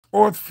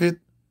outfit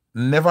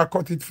never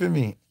cut it for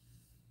me.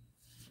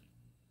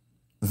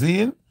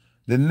 Zine,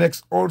 the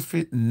next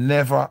outfit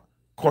never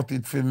cut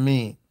it for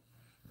me.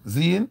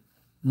 Zine,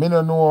 me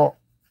no know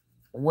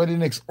where the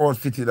next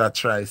outfit that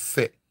try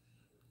say.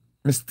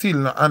 Me still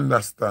not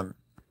understand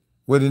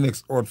where the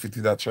next outfit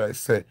that try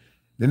say.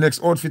 The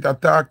next outfit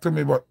attack to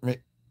me, but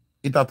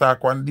it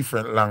attack one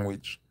different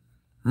language.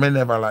 Me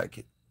never like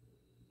it.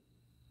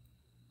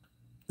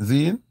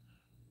 Zine,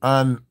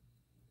 and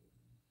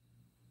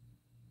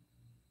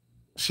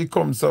she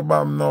comes so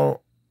bam now.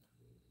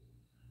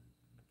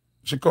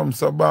 She comes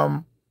so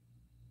bam.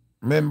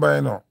 Remember,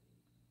 you know,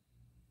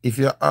 if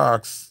you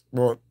ask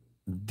about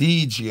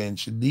DJ and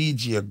she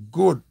DJ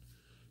good,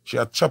 she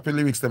had choppy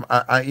lyrics them.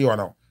 I hear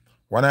now.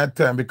 One at a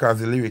time because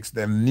the lyrics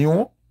them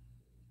new.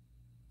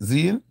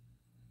 Zine,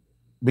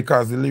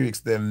 because the lyrics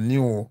them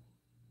new,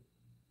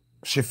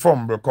 she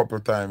fumble a couple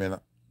times, you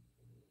know.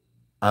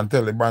 And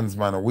tell the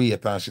bandsman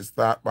wait and she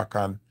start back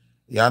and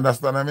you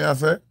understand what I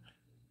say?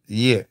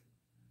 Yeah.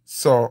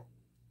 So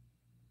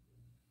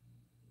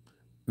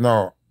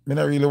no, me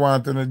not really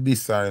want to know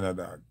this her, you know,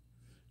 dog.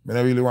 Me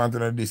not really want to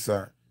know this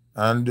her.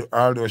 And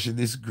although she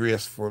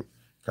disgraceful,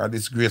 because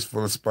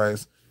disgraceful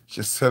Spice,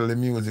 she sell the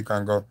music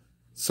and go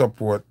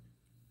support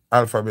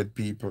alphabet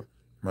people.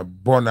 I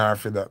burn her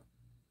for that.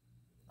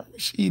 I mean,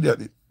 she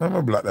idiot. I'm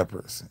a black that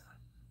person.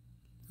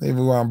 I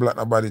even want to black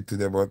nobody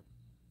today, but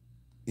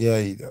yeah,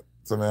 idiot.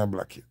 So I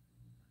black it.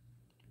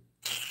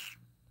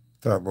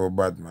 Talk about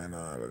bad mind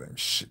and all of them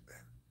shit.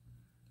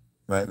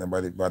 Like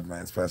nobody bad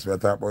mind Spice. We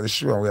talk about the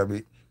show and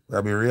we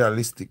be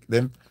realistic.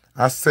 Then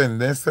I send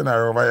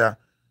her over here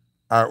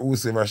or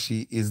whoever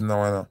she is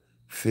now, you know,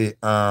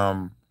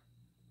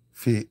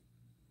 for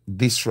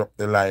disrupt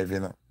the life, you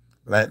know.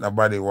 Like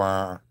nobody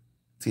want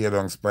tear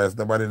down Spice.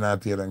 Nobody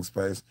not tear down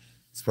Spice.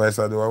 Spice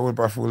I do a whole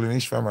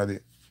foolish family.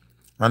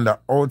 And the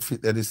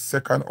outfit, the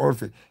second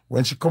outfit,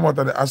 when she come out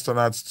of the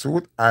astronaut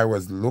suit, I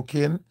was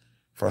looking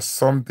for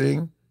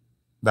something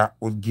that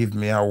would give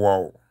me a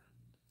wow.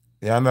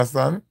 You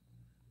understand?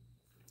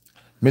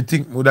 Me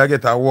think would I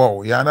get a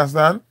wow. You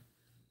understand?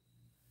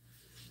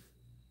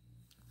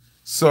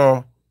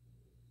 So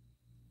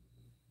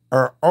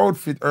her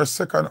outfit, her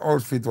second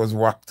outfit was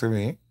whack to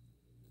me.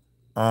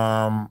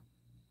 Her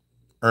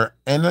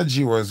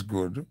energy was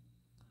good.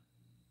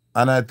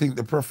 And I think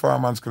the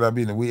performance could have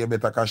been way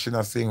better because she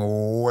not sing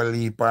whole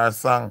heap of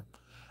song.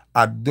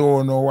 I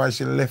don't know why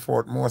she left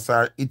out most of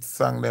her hit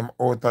song them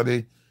out of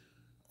the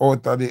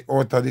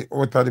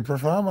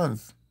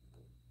performance.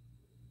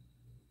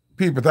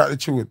 People talk the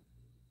truth.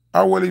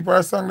 A whole heap of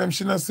her song them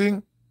she not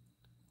sing.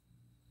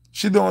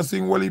 She don't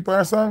sing whole heap of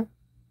her song.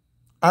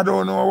 I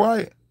don't know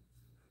why.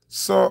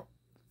 So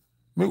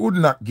me would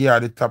not give her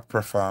the top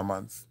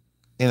performance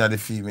in the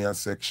female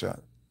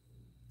section.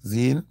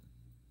 Zine?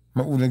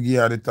 I wouldn't give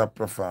her the top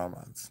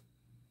performance.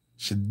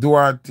 She do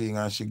her thing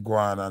and she go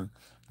on and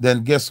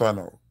then guess what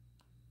now?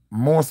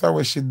 Most of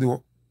what she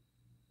do,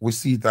 we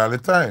see it all the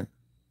time.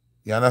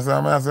 You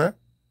understand what I say?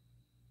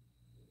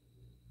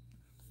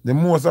 The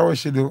most of what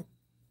she do,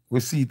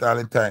 we see it all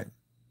the time.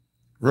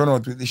 Run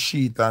out with the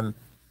sheet and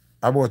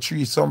about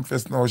 3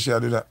 sumfest now she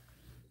do that.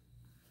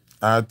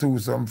 Or 2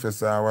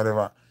 sumfest or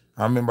whatever.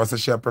 I remember so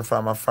she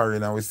perform a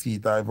foreign and we see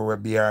it everywhere,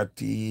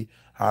 BRT,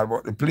 all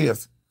about the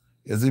place.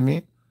 You see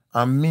me?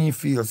 And me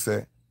feel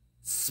say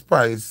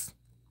Spice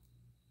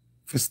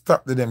if you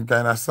stop the them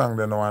kind of song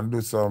they know and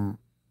do some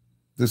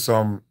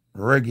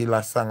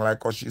regular song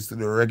like how she used to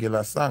do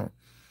regular song.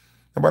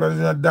 But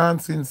it's a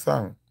dancing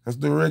song. Just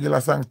do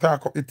regular song,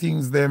 talk up the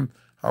things them,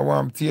 I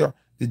want to hear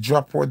the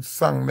drop word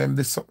song them,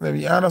 the something them,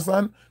 you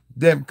understand?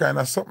 Them kind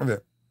of something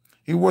there.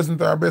 It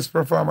wasn't our best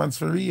performance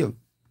for real.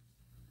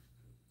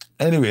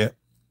 Anyway,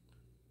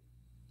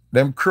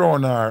 them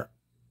crown her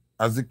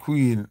as the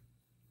queen,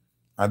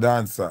 a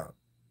dancer.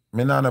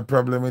 Me not have no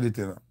problem with it,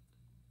 you know.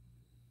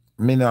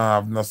 Me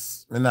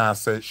not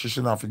say she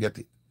should not forget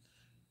it.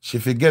 She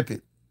forget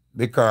it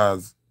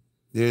because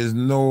there is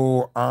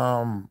no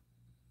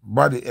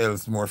body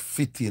else more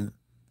fitting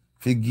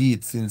for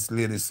Geet since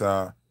ladies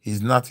he's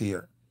not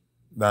here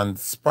than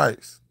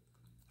Spice.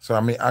 So I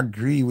may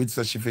agree with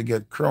so she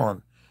forget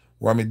crown.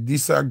 What I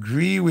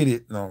disagree with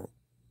it now,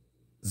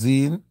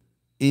 Zine,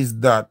 is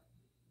that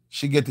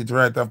she get it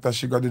right after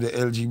she got to the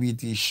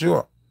LGBT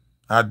show.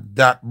 And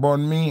that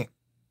burned me.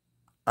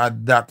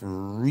 And that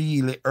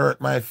really hurt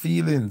my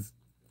feelings.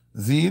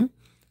 Zine?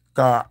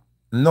 Because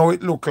now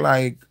it look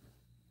like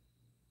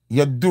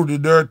you do the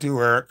dirty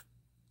work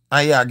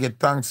and you get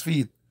thanks for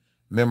it.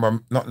 Remember,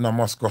 nothing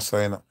must go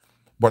so, you know.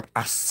 But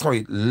I saw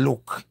it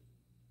look.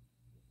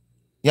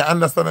 You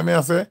understand what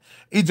I say?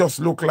 It just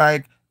look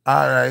like,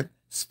 all right,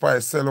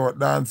 Spice sell out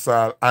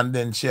dancehall and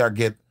then she'll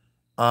get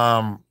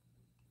crowned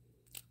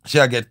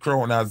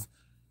as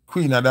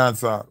queen of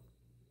dancehall.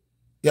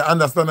 You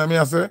understand what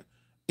I say?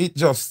 It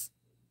just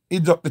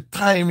the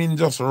timing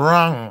just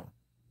wrong.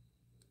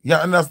 You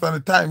understand the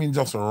timing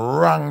just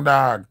wrong,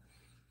 dog.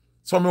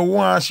 So me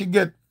want she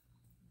get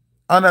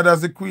honored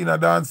as the queen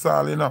of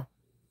dancehall, you know.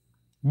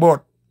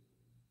 But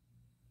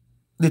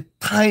the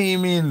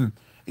timing,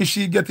 if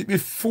she get it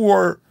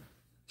before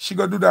she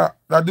go do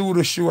do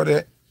the show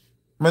there,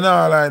 me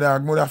nah lie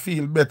dog, would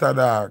feel better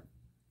dog.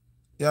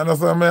 You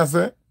understand what I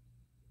say?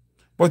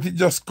 But it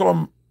just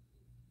come.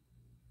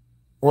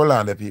 Hold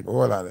on the people,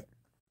 hold on.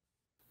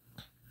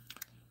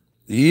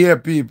 Yeah,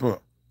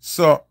 people.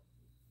 So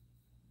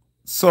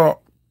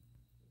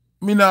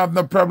me not have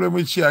no problem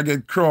with she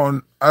get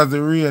crowned as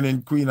the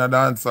reigning queen of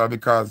dancer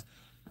because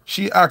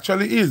she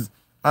actually is.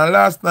 And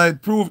last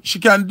night proved she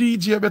can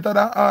DJ better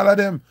than all of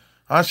them.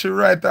 And she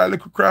write a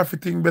little crafty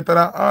thing better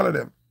than all of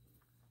them.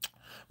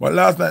 But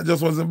last night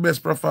just wasn't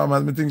best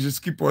performance. I think she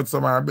skip out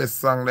some of her best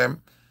song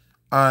them.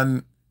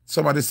 And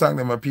some of the song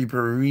them people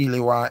really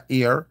want to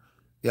hear.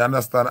 You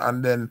understand?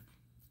 And then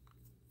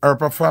her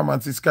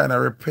performance is kind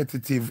of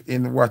repetitive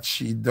in what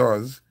she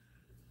does.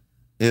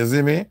 You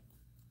see me?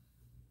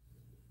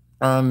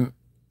 And,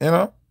 you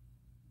know,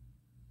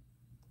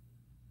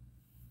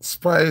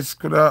 Spice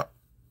could have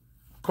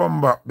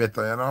come back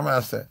better, you know what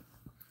I say?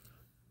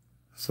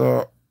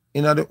 So,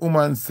 in the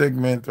woman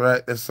segment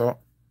right there, so,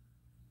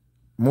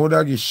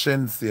 Modagi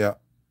Shensia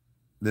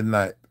the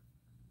night.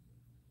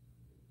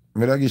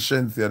 Modagi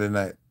Shensia the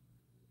night.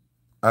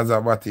 As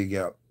a batty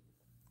girl.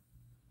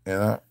 You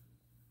know?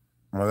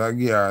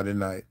 Modagi her the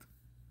night.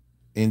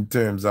 In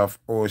terms of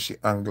how she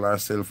angle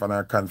herself and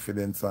her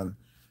confidence and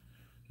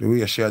the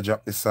way she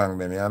drop the song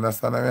then. You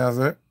understand what I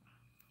say?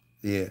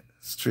 Yeah,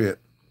 straight.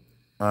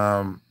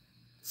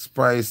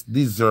 Spice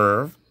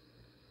deserve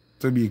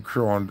to be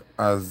crowned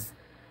as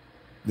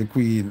the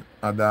queen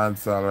of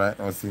dancehall right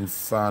now since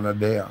Sana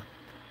there.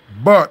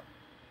 But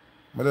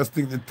I just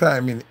think the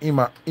timing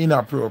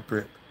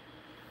inappropriate.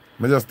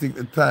 I just think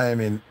the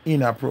timing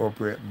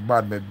inappropriate.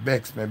 Bad me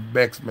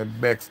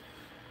vex.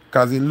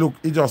 Cause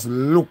it just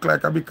look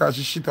like because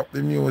she shit up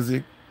the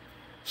music,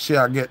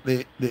 she'll get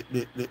the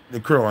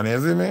crown, you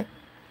see me?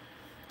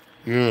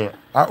 Yeah.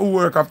 I who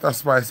work after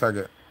Spice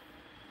again.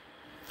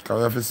 Cause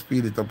we have to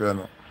speed it up, you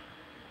know.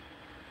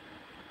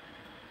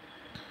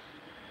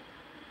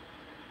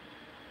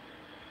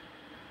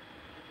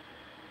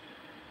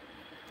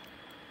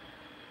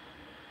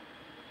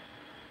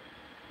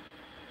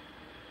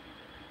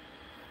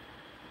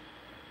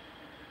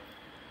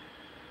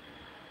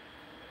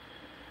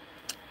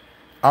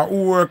 I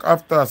who work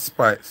after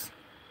Spice.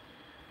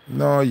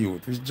 No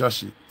youth, it's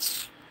just it.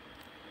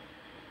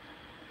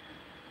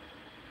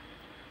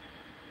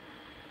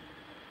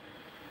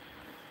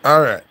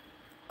 Alright.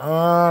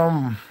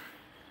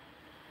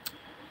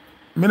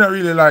 Me not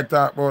really like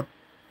talk about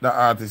the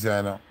artist, you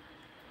know.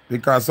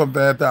 Because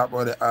sometimes I talk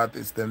about the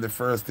artist, then the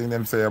first thing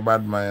them say a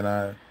bad man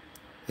or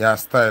you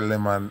style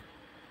them and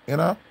you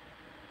know.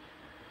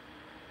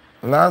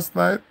 Last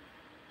night,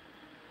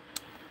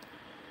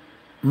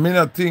 me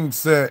not think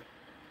say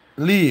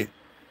Lee,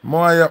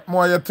 more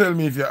you tell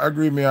me if you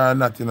agree me or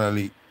not in a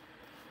Lee.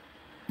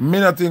 Me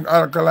not think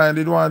Alkaline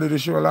did want to do the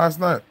show last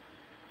night.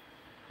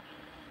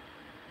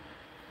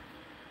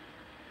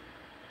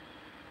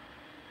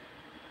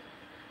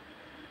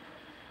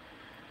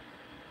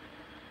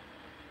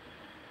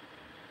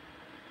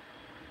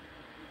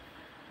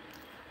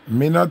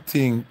 Me not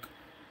think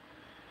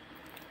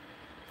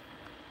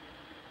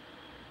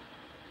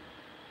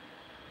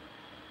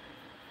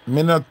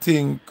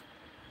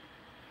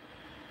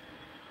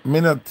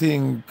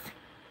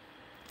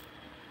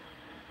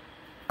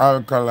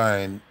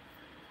Alkaline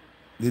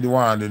did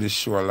want to do the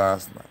show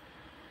last night.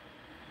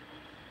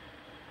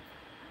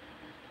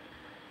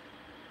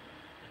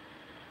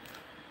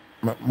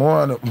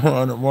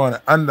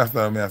 More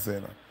understand me I say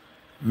now.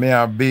 May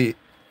I be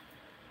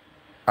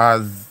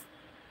as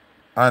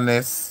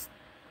honest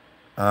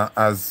and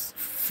as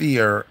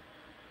fair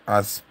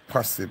as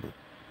possible.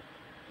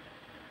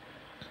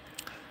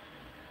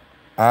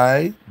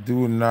 I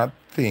do not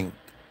think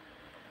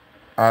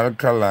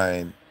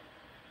Alkaline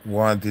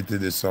wanted to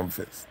do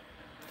sumfest.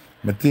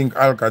 I think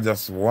Alka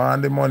just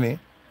want the money,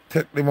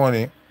 take the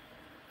money,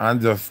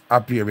 and just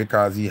appear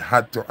because he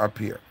had to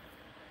appear.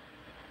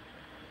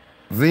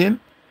 Then,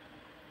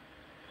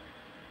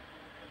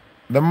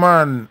 the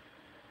man,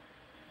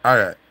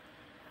 alright,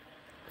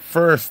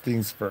 first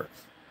things first,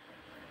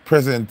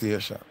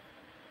 presentation.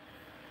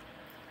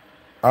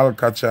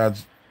 Alka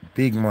charge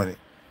big money.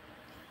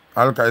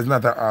 Alka is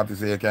not an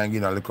artist, so you can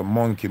give a little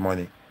monkey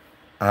money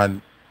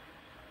and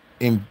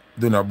him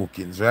do no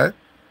bookings, right?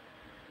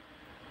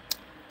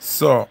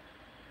 So,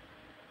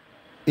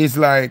 it's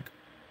like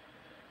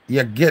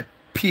you get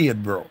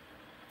paid, bro.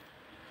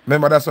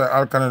 Remember, that's why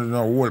Alka do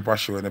no whole per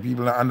show. And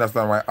people don't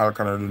understand why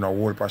Alka do no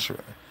whole per show.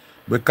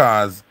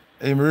 Because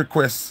him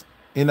request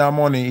in our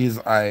money is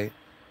high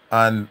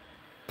and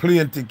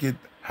plane ticket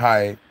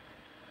high.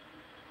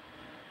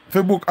 If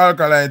you book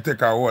Alkaline,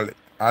 take a wallet,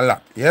 a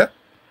lot, yeah?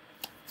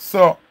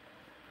 So,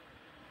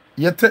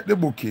 you take the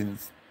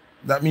bookings,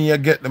 that means you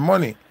get the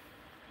money.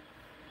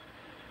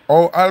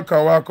 How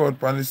Alka walk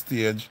out on the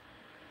stage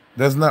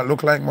does not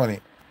look like money.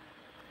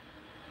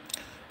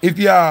 If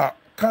you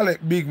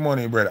collect big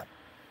money, brother,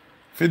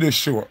 for the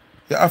show,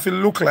 you have to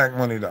look like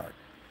money, dog.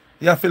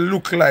 You have to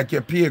look like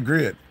your pay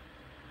grade.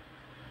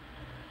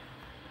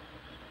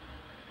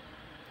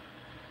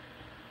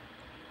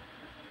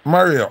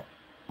 Mario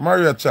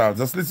Charles,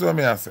 just listen to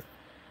me I say.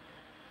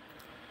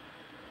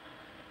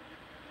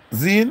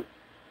 Zine,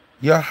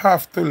 you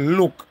have to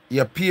look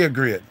your peer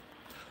grade.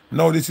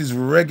 Now this is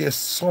Reggae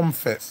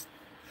Sumfest.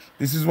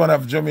 This is one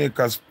of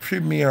Jamaica's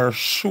premier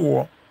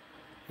show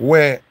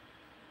where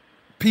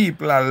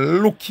people are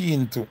looking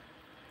into.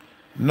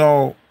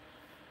 Now,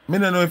 I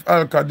don't know if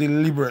Alka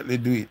deliberately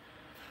do it.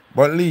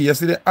 But Lee, you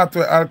see the hat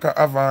where Alka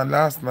have on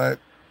last night?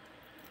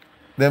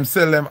 Them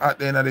sell them at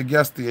the end of the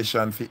gas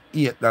station for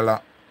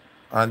 $8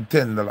 and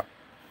 $10.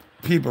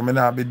 People may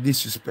not be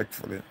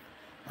disrespectful.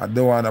 I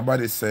don't want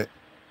nobody say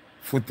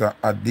Foota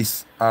at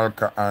this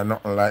Alka or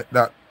nothing like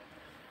that.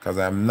 Because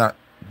I'm not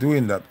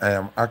doing that. I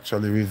am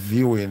actually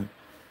reviewing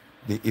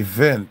the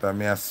event. I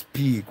may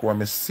speak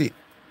when I see.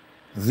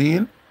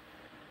 Zine,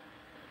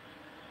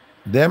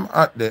 them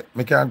at the,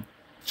 I can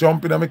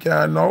jump in my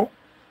car now,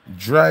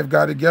 drive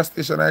got the gas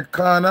station at the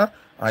corner,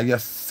 and you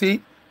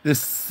see the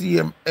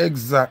same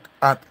exact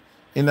at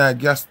in a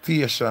gas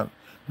station.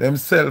 Them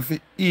sell for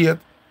 $8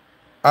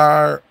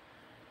 or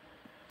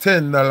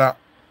 $10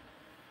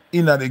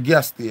 in the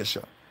gas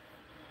station.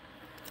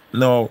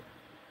 Now,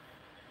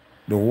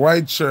 the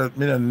white shirt,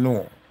 me don't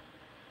know.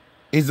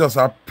 It's just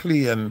a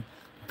plain,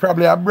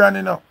 probably a brand,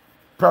 you know.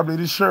 Probably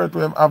the shirt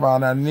we have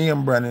on a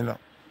name brand, you know.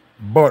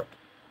 But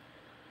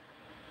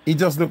it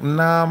just look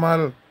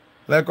normal.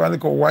 Like a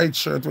little white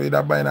shirt where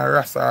you're buying a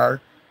Rasa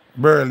or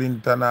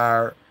Burlington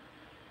or,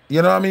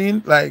 you know what I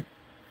mean? Like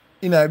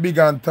in a big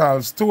and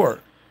tall store.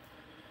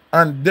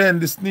 And then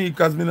the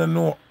sneakers, me don't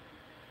know.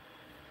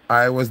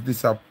 I was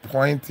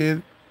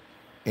disappointed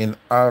in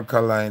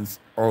Alkaline's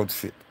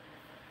outfit.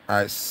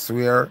 I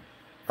swear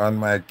on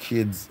my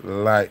kid's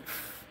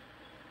life.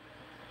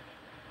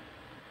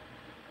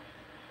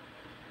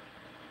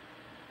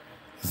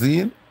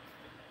 See?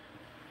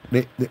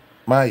 The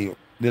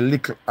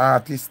little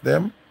artists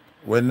them,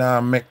 when I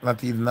make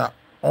not even an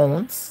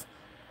ounce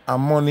of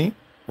money,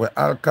 where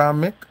Alka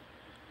make,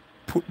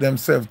 put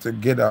themselves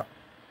together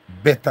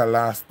better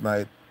last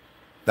night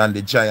than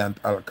the giant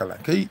Alkaline.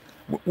 Okay?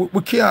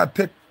 We can't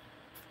take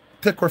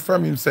away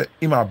from him say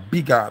him a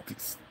big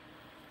artist.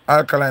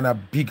 Alkaline a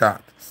big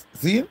artist.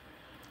 See?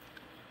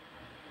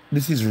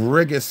 This is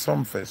Reggae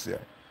Sumfest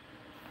here.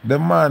 The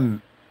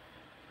man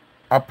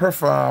I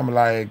perform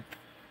like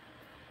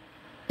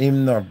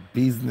him not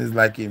business,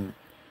 like him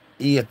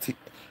 80.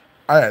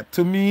 Alright,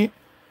 to me,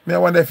 I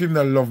wonder if him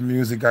not love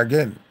music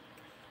again.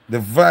 The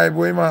vibe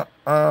where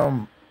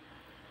him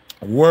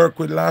work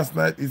with last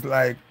night is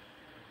like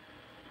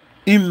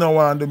him not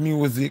want the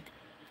music.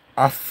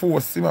 I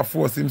force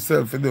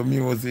himself to do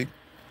music.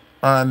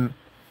 And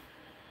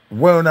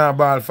when I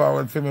ball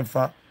forward for me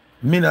for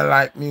me not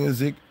like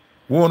music,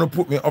 want to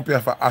put me up here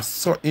for I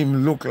saw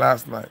him look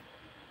last night.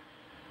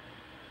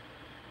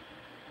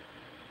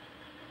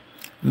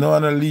 No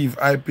one leave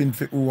hype in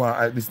for who want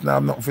hype. This now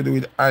have nothing to do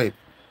with hype.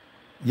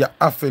 You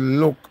have to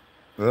look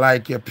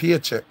like your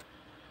paycheck.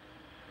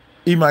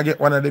 He might get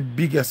one of the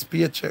biggest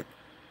paycheck.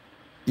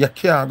 You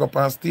can't go up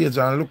on stage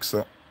and look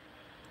so.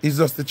 It's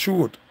just the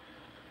truth.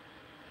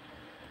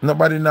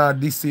 Nobody now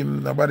diss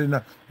him, nobody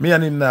now. Me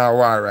and him now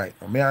war right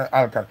now. Me and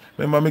Alka.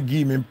 Remember me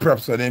give him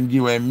props so them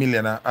give him $1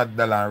 million and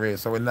 $1 and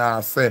raise. So we now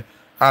say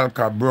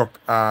Alka broke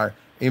or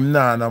him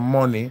now no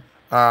money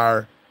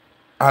or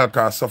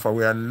Alka suffer.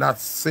 We are not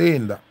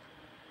saying that.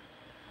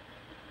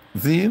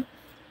 See?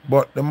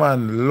 But the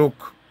man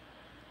look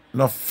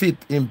not fit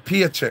in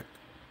paycheck.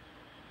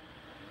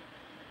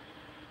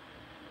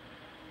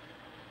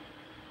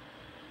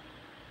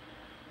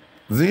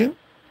 See?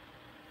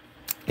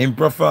 In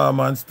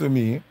performance to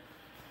me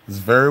is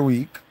very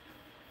weak.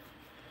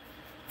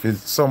 If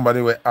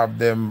somebody will have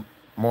them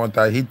mount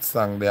a hit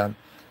song there.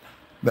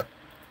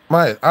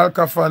 My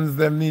Alka fans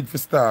them need to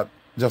start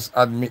just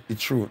admit the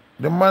truth.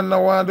 The man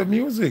now want the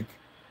music.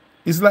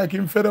 It's like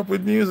him fed up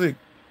with music.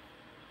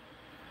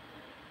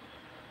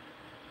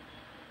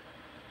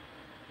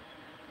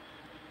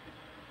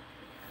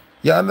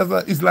 You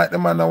understand? It's like the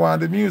man now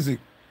want the music.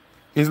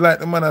 It's like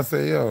the man I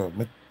say, yo,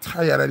 I'm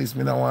tired of this,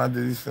 me don't want to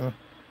do this. You know?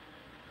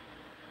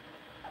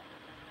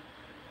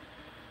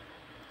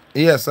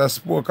 Yes, I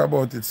spoke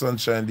about it,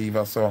 Sunshine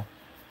Diva, so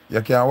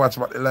you can watch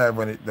about the live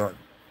when it done.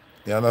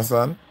 You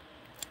understand?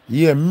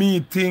 Yeah,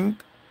 me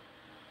think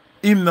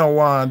him no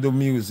want to do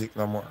music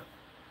no more.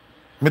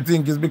 Me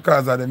think it's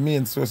because of the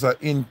main source of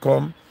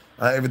income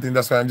and everything,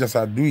 that's why I'm just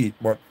a do it.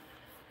 But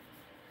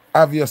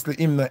obviously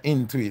him not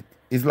into it.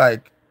 It's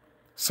like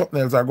something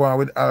else are going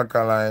with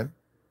Alkaline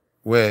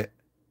where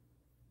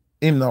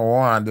him no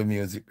want to do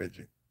music,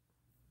 Reggie.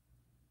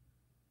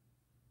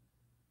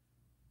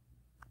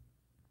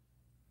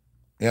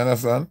 You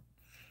understand?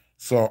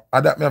 So,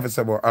 that me have to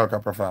say about Alka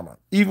performance.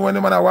 Even when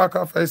the man walk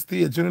off a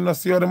stage, you don't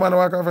see how the man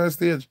walk off a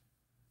stage.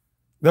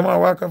 The man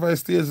walk off a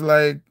stage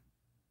like,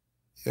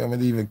 yeah, I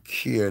don't even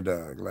care,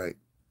 dog. Like,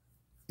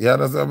 you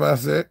understand what I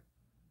say?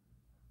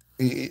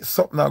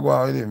 Something not go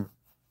on with him.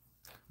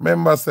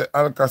 Remember, say,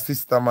 Alka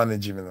sister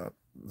manage him, you know.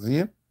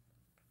 See?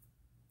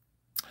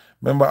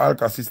 Remember,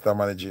 Alka sister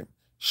manage him.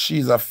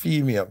 She's a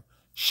female.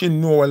 She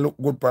know what look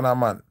good for a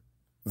man.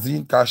 See,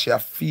 because she a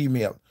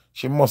female.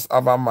 She must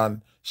have a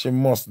man. She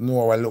must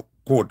know how I look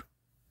good.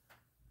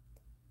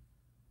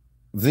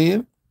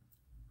 See?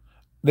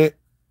 The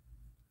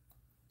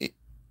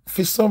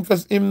for some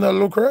first him not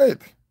look right.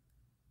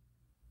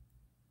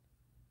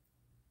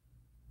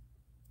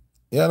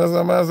 You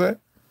understand what I say?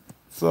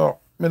 So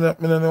me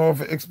not know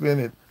how to explain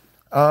it.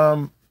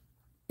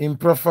 In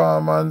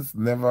performance,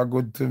 never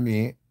good to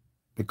me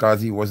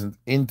because he wasn't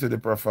into the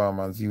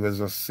performance. He was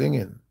just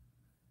singing.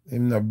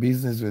 Him no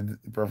business with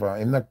the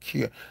performance. Him not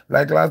care.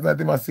 Like last night,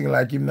 him was sing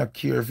like him not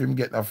care if him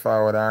get a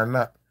forward or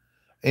not.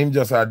 Him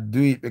just a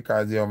do it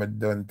because me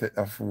done take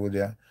the food,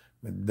 yeah.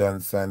 Me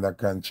done sign the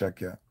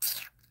contract, yeah.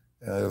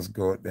 And I just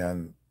go out there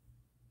and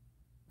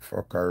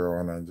fuck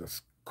around and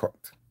just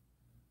cut.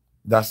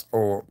 That's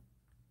all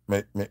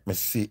me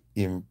see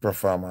him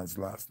performance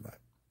last night.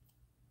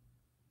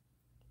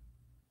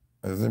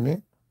 You see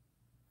me?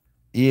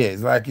 Yeah,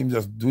 it's like him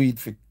just do it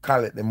for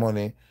collect the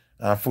money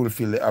and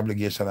fulfill the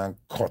obligation and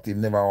cut.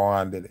 Him never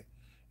wanted it.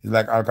 It's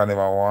like Alka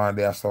never wanted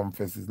there some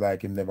face. It's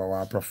like him never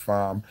want to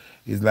perform.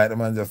 It's like the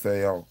man just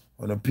say, yo,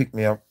 wanna pick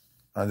me up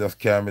and just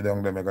carry me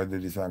down there, I gotta do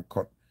this and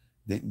cut.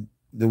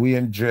 The way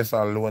him dress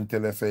alone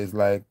tell us say it's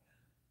like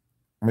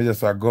me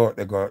just go out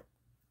there, go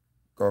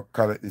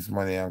collect this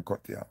money and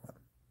cut here, man.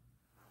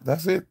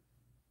 That's it.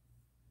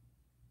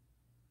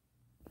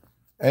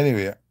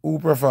 Anyway, who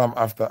perform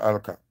after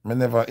Alka? Me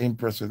never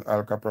impressed with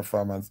Alka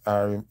performance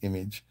or him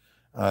image.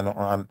 And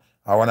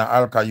I want to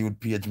Alka youth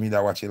page me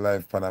that watch it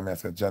live pan and I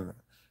say, John,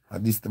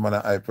 and this the man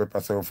I prepare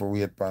myself for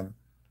wait pan.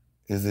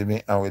 Is it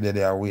me? And we did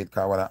there wait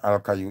because I want to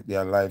Alka youth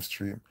their live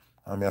stream.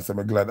 And I say,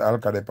 I'm glad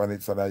Alka they pan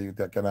it so that you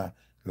can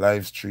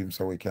live stream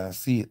so we can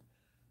see it.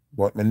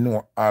 But me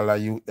know all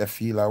of you they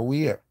feel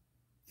away.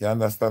 You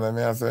understand what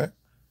I say?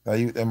 That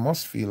you they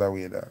must feel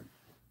away that.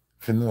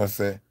 If you know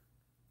say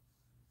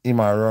him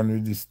a run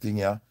with this thing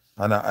here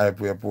and I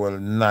hype up all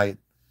night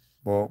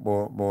but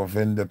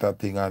vendetta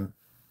thing and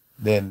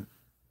then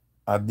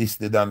at this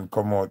they done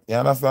come out. You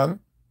understand?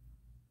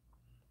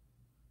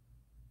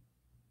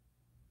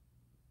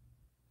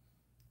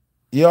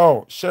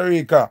 Yo,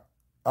 Sharika,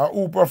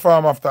 who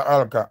perform after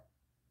Alka?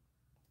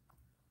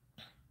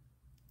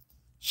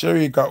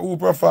 Sharika, who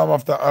perform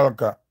after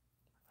Alka?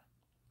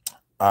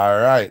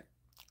 Alright.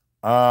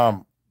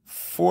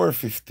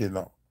 450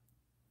 now.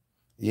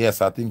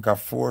 Yes, I think a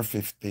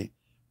 450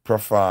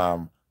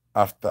 perform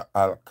after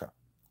Alka.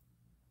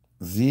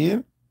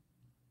 Zine?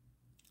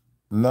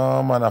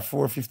 No, man, a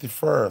 450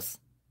 first.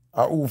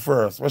 Who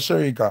first? What's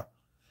Sharika?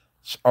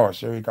 Oh,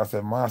 Sharika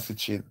said Marcy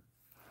Chin.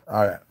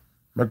 All right.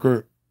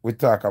 We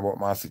talk about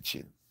Marcy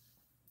Chin.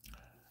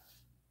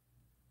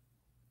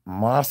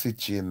 Marcy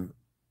Chin,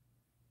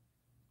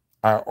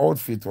 her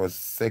outfit was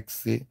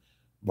sexy,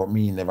 but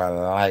me never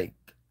like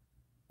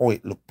how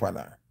it look on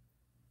her.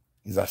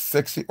 It's a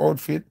sexy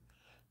outfit,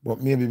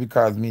 but maybe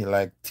because me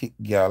like thick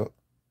girl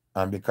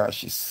and because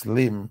she's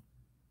slim,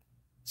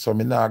 so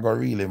me not gonna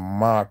really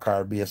mark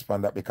her based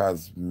on that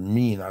because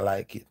me not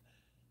like it.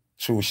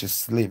 True, she's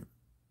slim.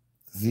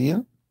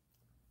 Zine?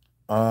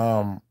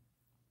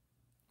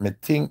 Me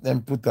think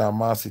them put her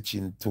message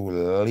in too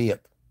late.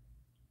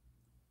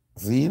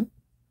 Zine?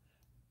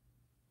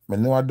 Me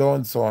know a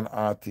down sound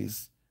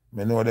artist.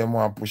 Me know them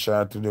want to push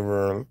her to the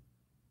world.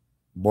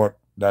 But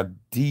that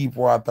deep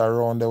water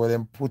around there where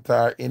them put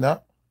her in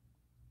her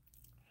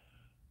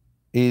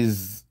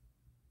is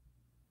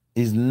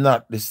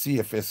not the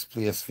safest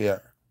place for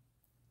her.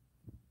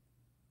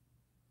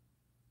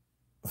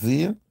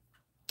 See?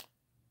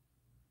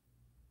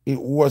 It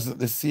wasn't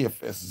the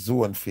safest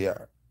zone for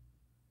her.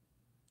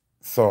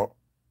 So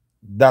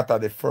that are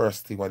the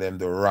first thing when them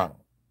do wrong.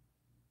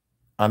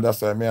 And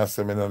that's why I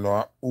say I don't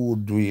know who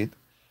do it.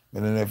 I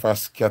don't know if I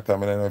scatter, I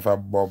don't know if I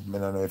Bob, I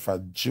don't know if I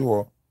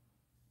Joe.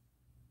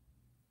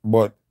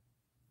 But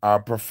our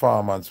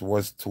performance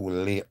was too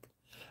late.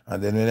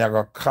 And then when I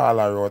got call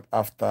her out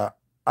after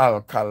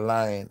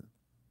Alkaline,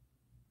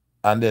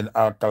 and then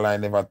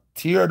Alkaline never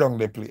tear down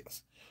the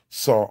place.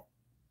 So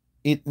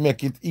it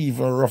make it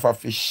even rougher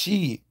for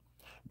she,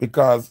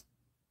 because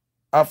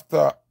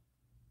after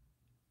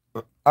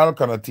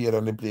Alkaline tear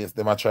down the place,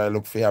 they might try to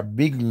look for a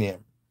big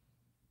name.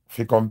 If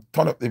you come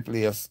turn up the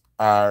place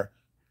or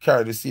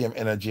carry the same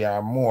energy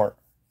or more.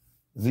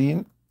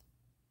 Zine,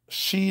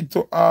 she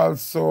to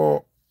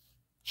also,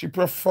 she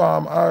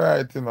perform all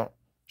right, you know.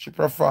 She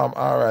perform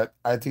all right.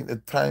 I think the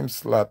time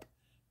slot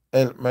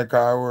help make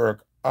her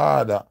work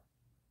harder.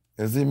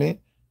 You see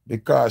me?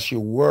 Because she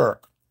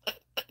work.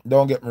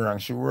 Don't get me wrong,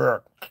 she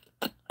work.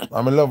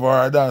 I love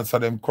her dancer,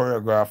 them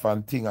choreograph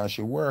and thing, and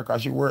she work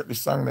the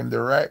song them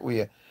the right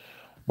way.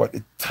 But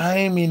the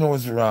timing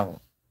was wrong.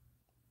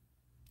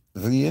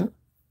 See?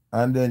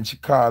 And then she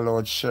call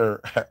out Sher.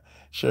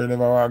 Sher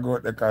never want to go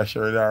out there because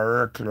Sher are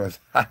work clothes.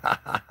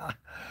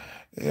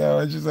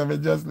 Yeah, she said, me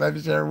just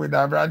left Sher with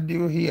a brand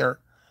new hair.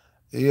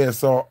 Yeah,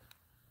 so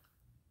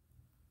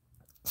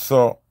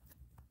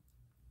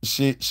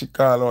she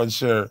call out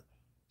Sher.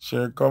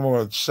 Sher come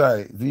out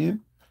shy. See?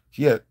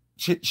 Yeah,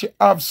 she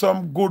have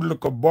some good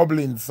look of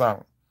bubbling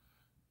song.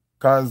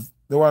 Cause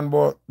the one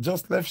about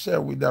just left share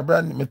with the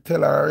brand, me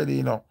tell her already,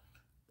 you know,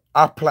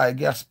 apply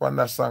gas on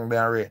that song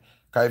there already.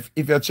 Cause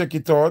if you check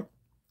it out,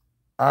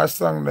 our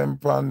song them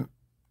on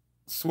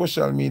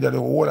social media, the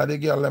whole of the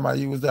girl them I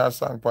use their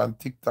song on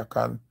TikTok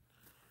and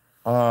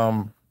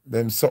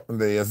them something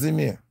there, you see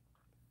me?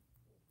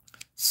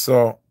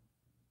 So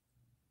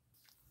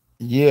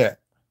yeah.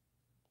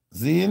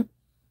 Zine,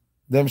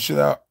 them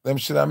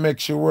should make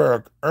she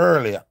work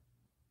earlier.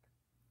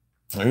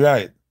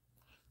 Right.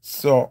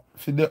 So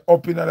for the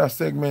up in that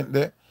segment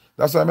there,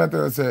 that's why I'm trying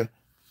to say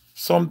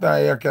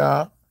sometimes you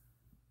can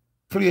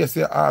place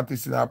your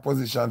artist in a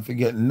position to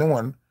get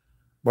known,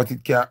 but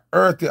it can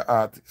hurt your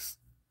artist.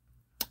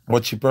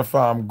 But she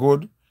perform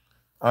good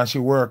and she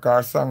work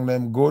her song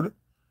them good.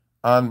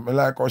 And I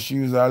like how she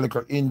use her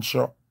little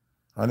intro.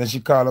 And then she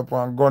call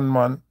upon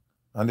gunman.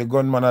 And the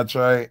gunman I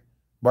try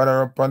bother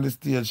her up on the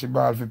stage. She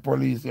ball for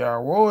police. Yeah,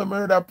 whoa,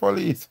 murder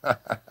police.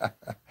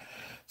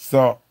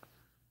 So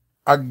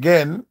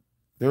again,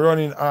 the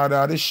running order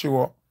of the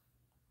show,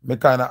 me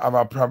kind of have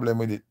a problem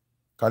with it.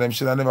 Because them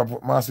should have never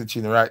put Marcy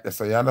Chin right there.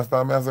 So you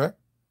understand me, I say?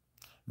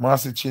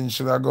 Marcy Chin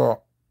should have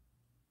go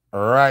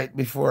right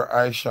before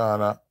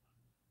Aishana,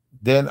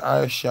 then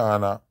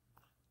Aishana,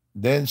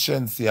 then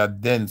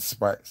Shensia, then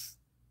Spice.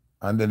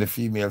 And then the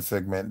female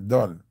segment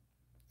done.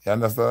 You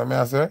understand what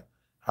I say?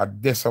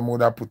 Had this I would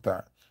have put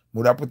her.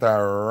 Would have put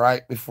her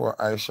right before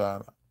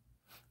Aishana.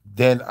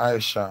 Then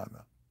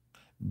Aishana.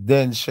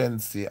 Then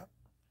Shensia.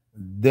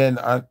 Then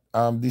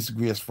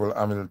disgraceful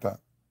Hamilton.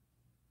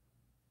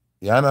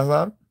 You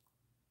understand?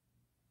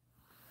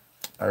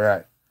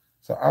 Alright.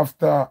 So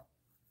after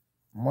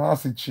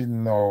Marcy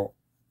Chin now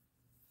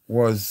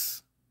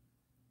was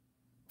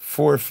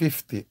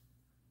 450.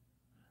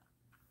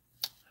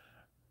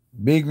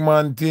 Big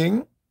man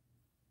thing,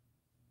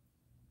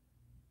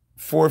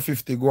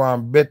 450 go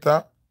on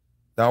better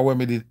than when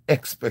we did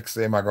expect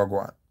say I go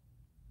on.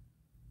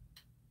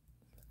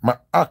 I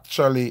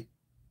actually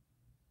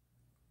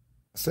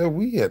say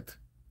wait,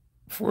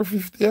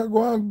 450 are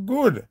going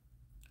good.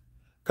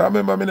 Cause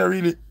remember me not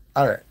really,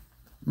 alright.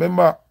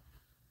 Remember,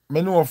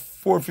 me know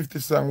 450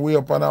 song way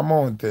up on a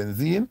mountain,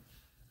 Zine.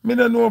 Me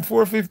don't know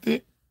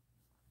 450.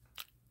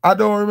 I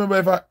don't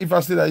remember if I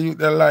see that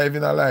youth alive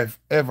in a life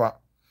ever.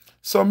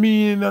 So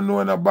me don't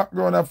know in the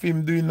background of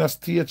him doing a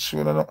stage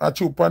show and a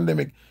true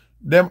pandemic.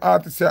 Them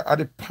artists are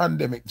the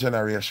pandemic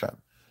generation.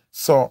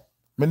 So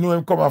me know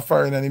him come a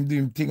foreign and him do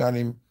him thing and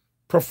him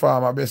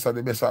perform a best of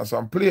the best at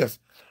some place.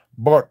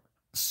 But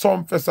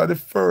sumfest are the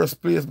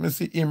first place me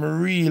see him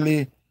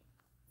really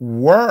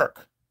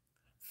work.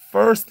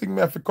 First thing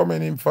me have to come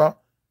in him for,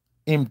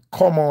 him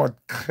come out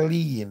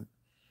clean.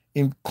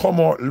 Him come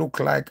out look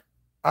like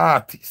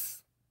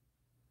artist.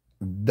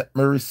 That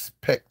me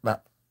respect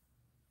that.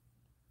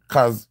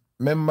 Cause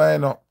remember, you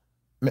know,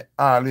 me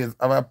always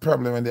have a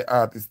problem when the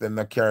artists then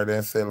not carry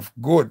themselves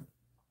good.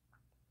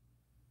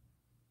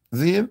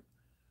 See?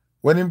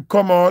 When him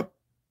come out,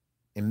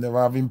 him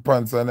never have him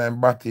pants and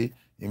him body,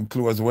 him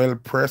clothes well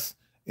pressed,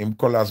 him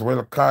colors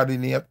well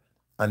coordinate,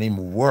 and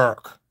him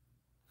work.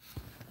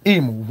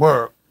 Him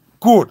work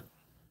good.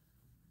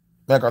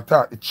 Like I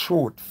thought the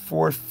truth,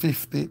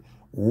 450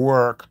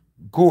 work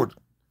good.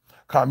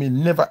 Cause me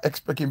never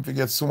expect him to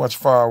get so much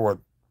forward.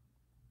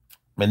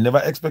 I never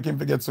expect him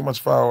to get so much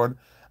forward.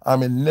 I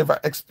never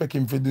expect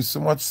him to do so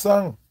much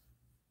song.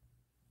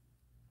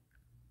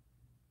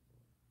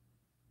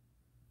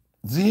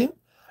 See?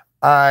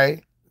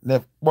 I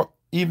never, but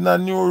even the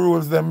new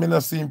rules, them me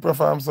not see him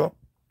perform so.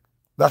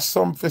 That's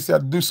some face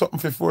do something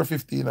for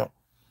 450 you know.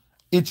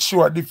 It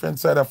show a different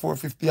side of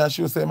 450 and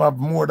show say him have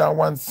more than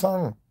one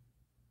song.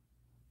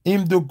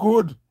 Him do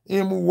good.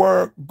 Him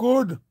work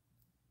good.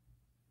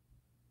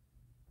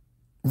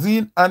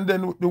 Zine, and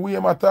then the way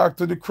I talk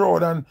to the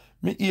crowd and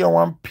me hear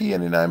one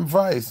pain in him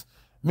voice.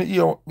 Me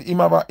hear him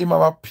have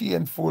a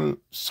painful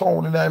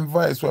sound in him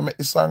voice where make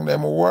the song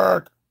them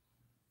work.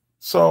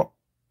 So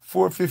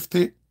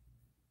 450,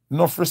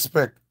 enough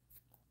respect.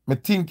 Me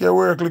think you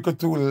work a little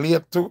too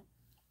late too,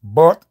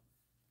 but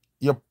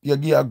you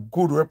give a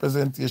good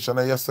representation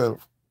of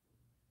yourself.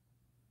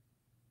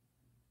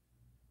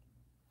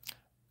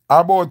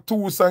 About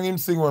 2 songs him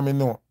sing when me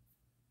know.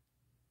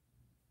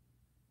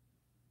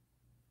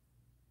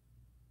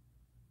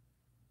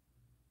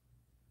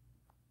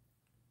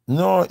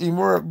 No, him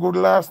work good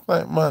last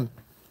night, man.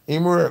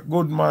 Him work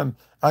good, man.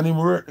 And him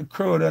work the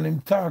crowd and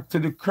him talk to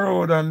the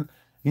crowd and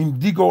him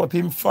dig out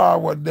him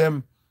forward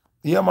them.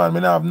 Yeah, man, me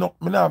not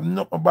have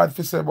nothing bad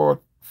to say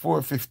about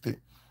 450.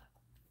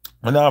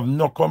 Me not have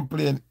no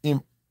complaint.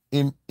 Him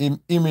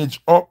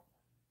image up,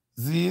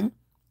 Zine,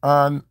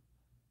 and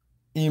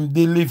him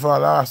deliver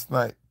last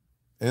night.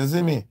 You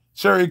see me?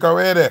 Sherika,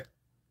 where there?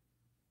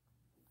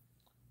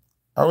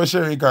 How was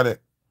Sherika there?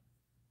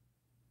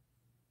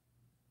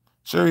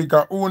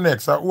 Sherika, who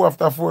next? Or who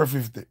after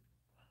 450?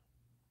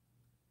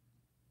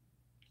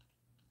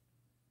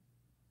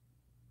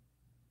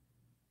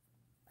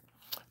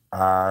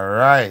 All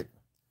right.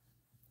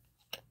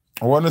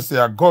 I want to say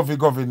a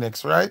Govy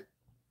next, right?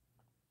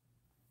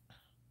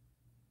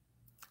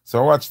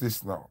 So watch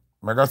this now.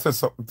 I gotta say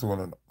something to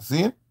you.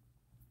 See?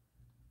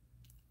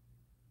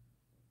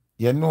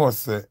 You know,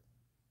 say,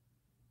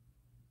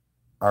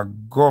 a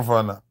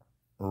governor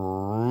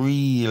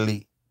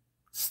really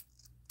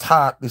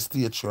start the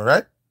stage show,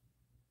 right?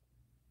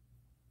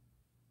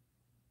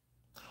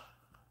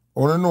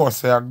 You know,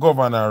 say, a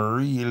governor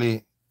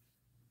really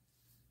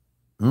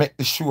make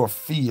the show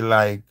feel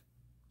like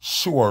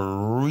show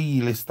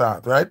really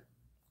start, right?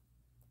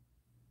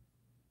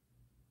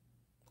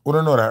 You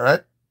don't know that,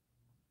 right?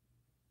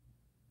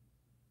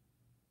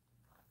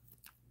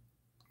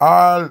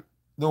 All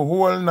the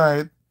whole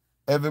night,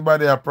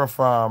 everybody a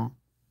perform.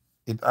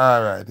 It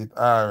alright, it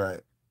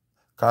alright.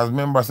 Cause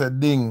remember said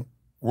Ding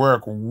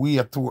work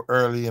way too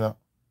early, you know.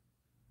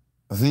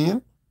 See?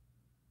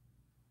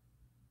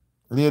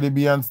 Lady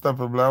be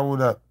unstoppable, who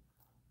that?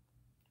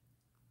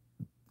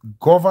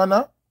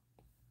 Governor,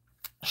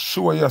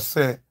 sure you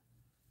say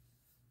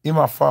him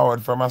a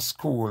forward from a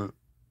school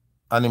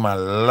and him a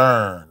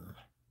learn.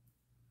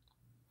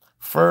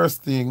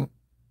 First thing,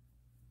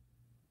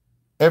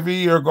 every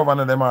year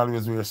governor them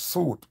always wear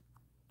suit.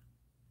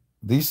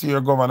 This year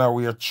governor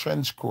wear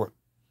trench coat,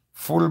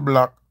 full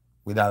black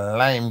with a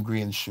lime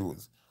green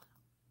shoes.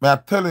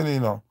 I'm telling you,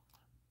 know,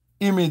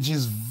 image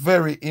is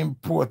very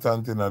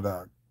important in a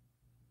dog.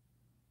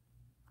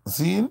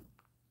 See?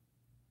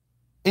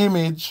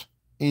 Image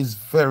is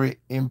very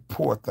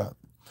important.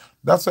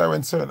 That's why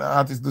when certain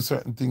artists do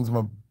certain things,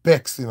 I'm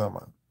vexing them,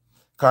 man.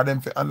 Because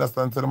them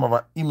understand so them have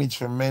an image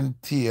to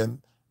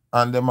maintain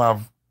and them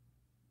have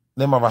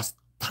a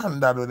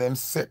standard with them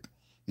set.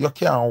 You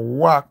can't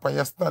walk by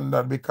your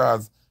standard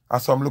because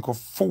of some look of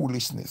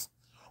foolishness.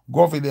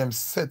 Go for them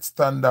set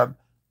standard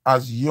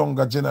as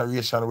younger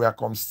generation where I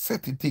come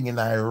set the thing in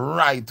a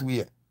right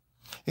way.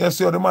 You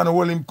see how the man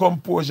hold him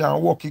composure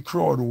and walk the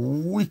crowd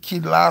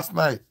wicked last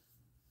night.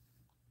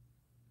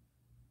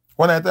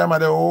 One night time at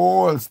the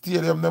whole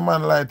stadium, the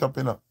man light up,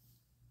 you know.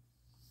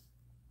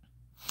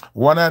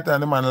 One night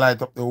time the man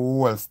light up the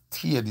whole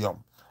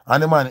stadium.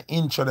 And the man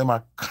intro them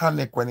a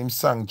connect when him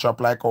song drop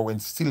like how when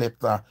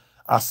select a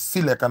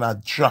select and a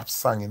drop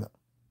song, you know.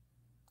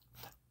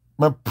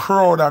 I'm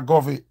proud of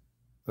Govy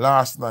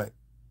last night.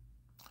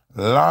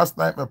 Last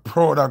night, I'm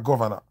proud of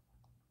Governor.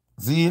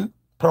 Zine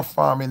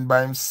performing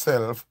by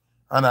himself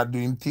and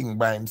doing thing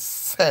by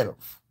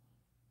himself.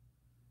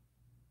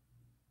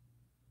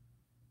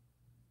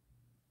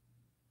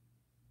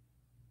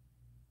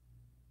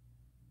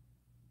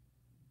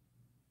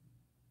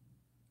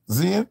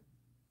 Zine?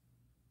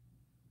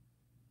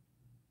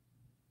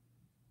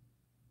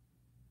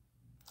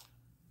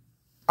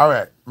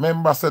 Alright,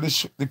 remember say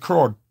the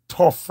crowd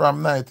tough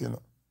from night, you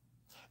know.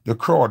 The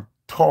crowd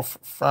tough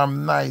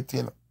from night,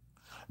 you know.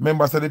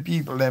 Remember say the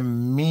people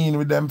them mean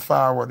with them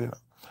forward, you know.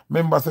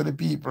 Remember say the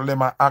people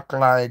them act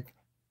like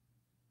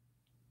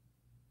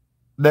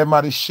them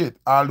are the shit,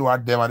 although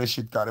them are the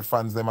shit because the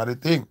fans them are the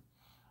thing.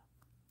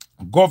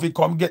 Govy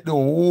come get the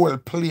whole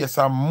place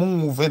and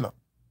move, you know.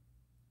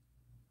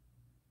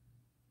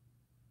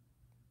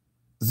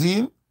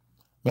 Zine?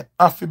 Me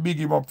have to big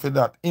him up for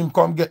that. Him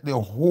come get the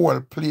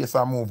whole place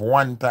and move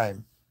one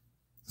time.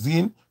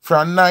 Zine?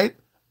 From night,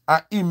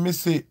 and him me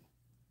say,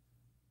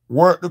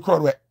 work the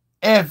crowd where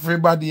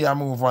everybody a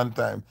move one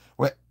time.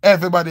 Where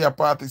everybody a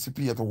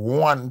participate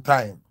one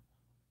time.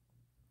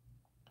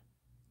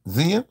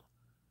 Zine?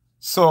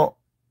 So,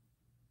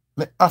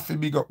 me have to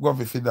big up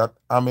Govy for that.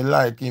 And me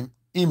like him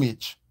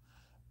image.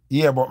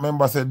 Yeah, but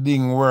remember said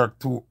Ding work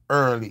too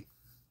early.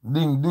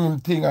 Ding do him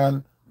thing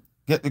and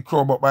get the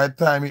crowd, but by the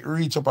time it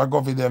reach up and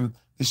Govy them,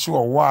 the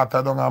show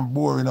water down and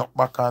boring up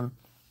back and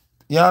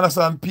you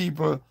understand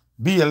people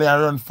barely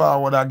run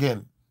forward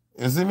again.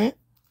 You see me?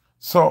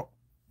 So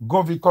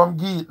Govy come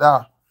get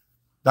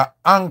the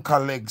anchor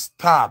leg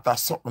start or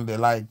something they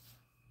like.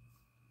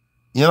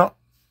 You know?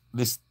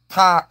 The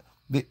start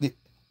in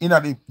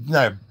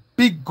the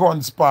big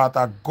guns part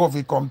of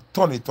Govy come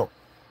turn it up.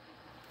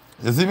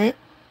 You see me?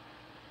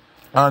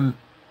 And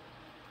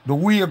the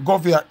way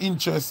Govy are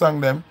interest song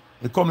them,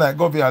 it come like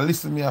Govy and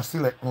listen me and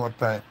select more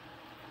time.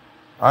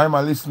 I'm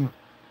a listen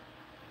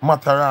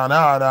Mataran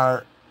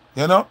harder,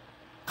 you know?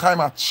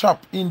 Kind of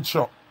chop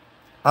intro.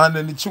 And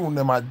then the tune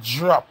them a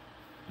drop.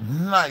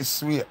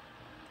 Nice way.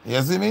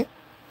 You see me?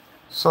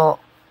 So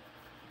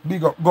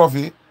big up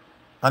Govy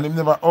and him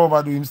never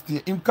overdo him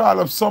stay. Him call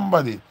up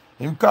somebody.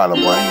 Him call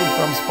up one youth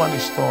from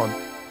Spanish Town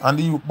and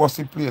the youth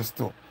bossy place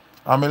too.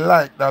 And I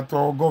like that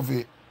how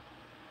Govy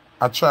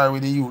I try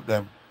with the youth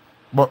them.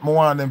 But I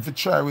want them to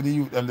try with the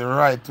youth them the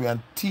right way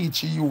and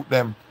teach the youth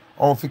them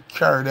how to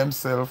carry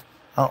themselves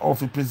and how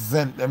to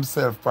present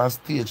themselves on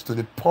stage to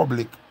the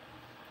public.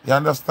 You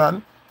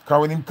understand?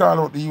 Because when him call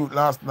out the youth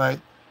last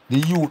night,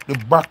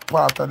 the back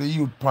part of the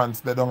youth pants,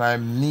 they don't have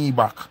him knee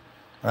back.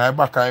 Right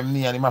back of him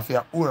knee and him have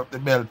to hold up the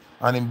belt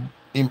and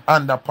him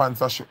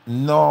underpants are show.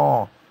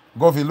 No.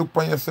 Govy, look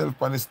on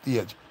yourself on the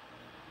stage.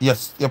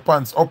 Yes, your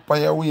pants up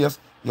on your waist,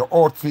 your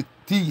outfit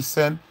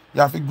decent. You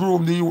have to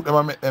groom the youth them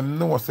and make them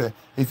know, say,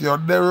 if you're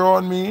there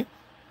around me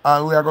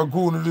and we are going to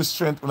go into the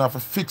strength, we have to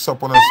fix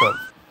up on ourselves.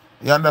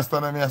 You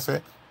understand what I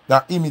say?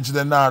 that image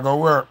then not gonna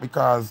work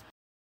because